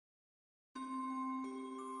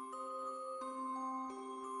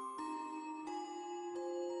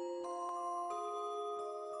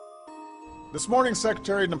This morning,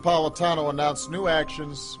 Secretary Napolitano announced new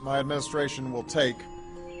actions my administration will take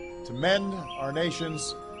to mend our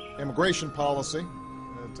nation's immigration policy,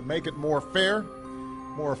 to make it more fair,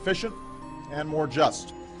 more efficient, and more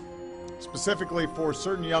just, specifically for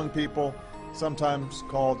certain young people, sometimes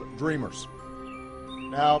called dreamers.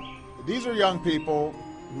 Now, these are young people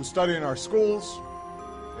who study in our schools,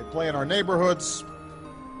 they play in our neighborhoods,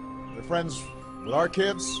 they're friends with our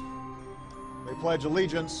kids, they pledge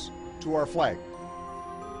allegiance to our flag.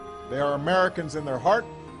 They are Americans in their heart,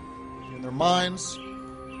 in their minds,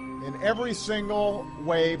 in every single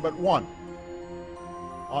way but one,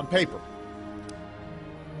 on paper.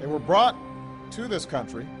 They were brought to this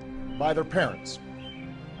country by their parents,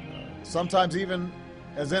 sometimes even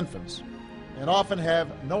as infants, and often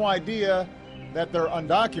have no idea that they're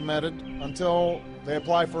undocumented until they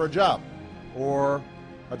apply for a job, or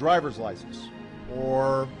a driver's license,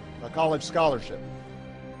 or a college scholarship.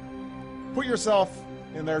 Put yourself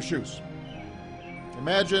in their shoes.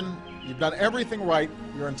 Imagine you've done everything right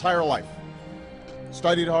your entire life.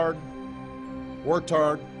 Studied hard, worked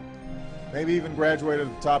hard, maybe even graduated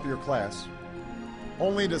at the top of your class,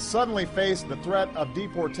 only to suddenly face the threat of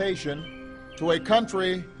deportation to a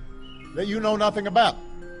country that you know nothing about,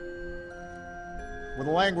 with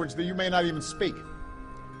a language that you may not even speak.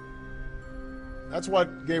 That's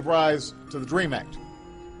what gave rise to the DREAM Act.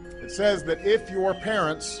 It says that if your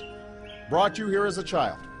parents brought you here as a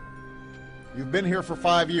child, you've been here for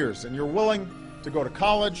 5 years, and you're willing to go to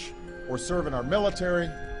college or serve in our military,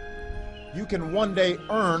 you can one day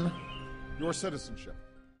earn your citizenship.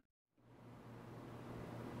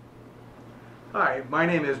 Hi, my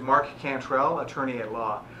name is Mark Cantrell, attorney at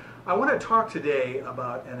law. I want to talk today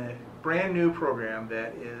about a brand new program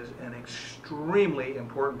that is an extremely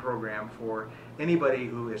important program for anybody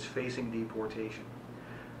who is facing deportation.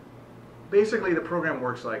 Basically, the program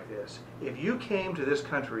works like this. If you came to this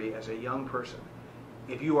country as a young person,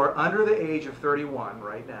 if you are under the age of 31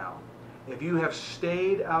 right now, if you have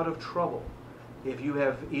stayed out of trouble, if you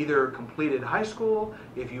have either completed high school,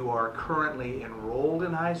 if you are currently enrolled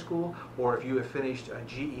in high school, or if you have finished a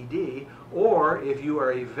GED, or if you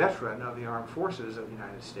are a veteran of the Armed Forces of the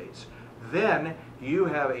United States, then you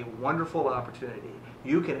have a wonderful opportunity.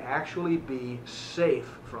 You can actually be safe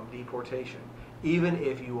from deportation, even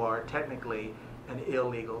if you are technically an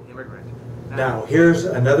illegal immigrant. Now, here's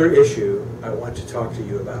another issue I want to talk to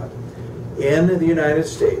you about. In the United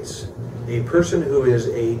States, a person who is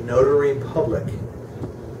a notary public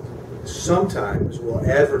sometimes will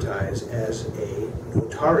advertise as a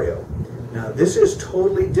notario. Now, this is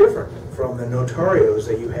totally different from the notarios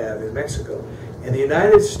that you have in Mexico. In the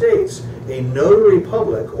United States, a notary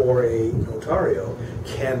public or a notario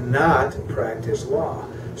cannot practice law.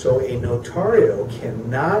 So a notario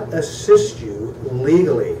cannot assist you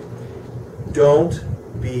legally. Don't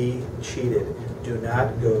be cheated. Do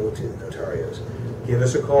not go to the notarios. Give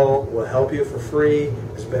us a call. We'll help you for free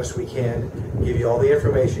as best we can, give you all the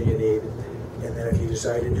information you need, and then if you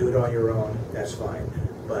decide to do it on your own, that's fine.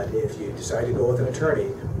 But if you decide to go with an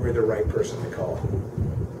attorney, we're the right person to call.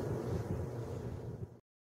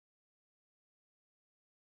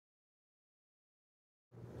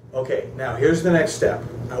 Okay, now here's the next step.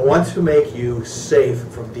 I want to make you safe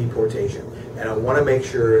from deportation, and I want to make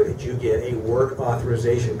sure that you get a work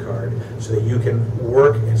authorization card so that you can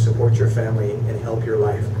work and support your family and help your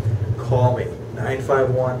life. Call me,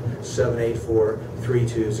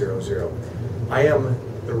 951-784-3200. I am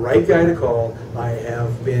the right guy to call. I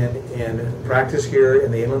have been in practice here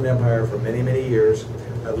in the Inland Empire for many, many years.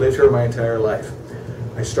 I've lived here my entire life.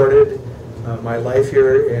 I started my life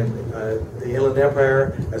here in the Inland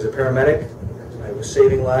Empire as a paramedic. I was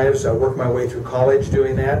saving lives. I worked my way through college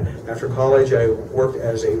doing that. After college, I worked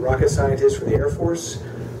as a rocket scientist for the Air Force.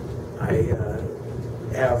 I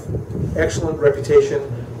have excellent reputation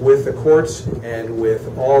with the courts and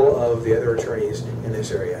with all of the other attorneys in this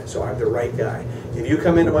area. So I'm the right guy. If you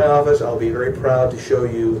come into my office, I'll be very proud to show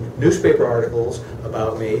you newspaper articles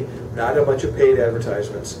about me, not a bunch of paid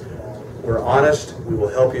advertisements. We're honest. We will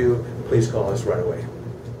help you. Please call us right away.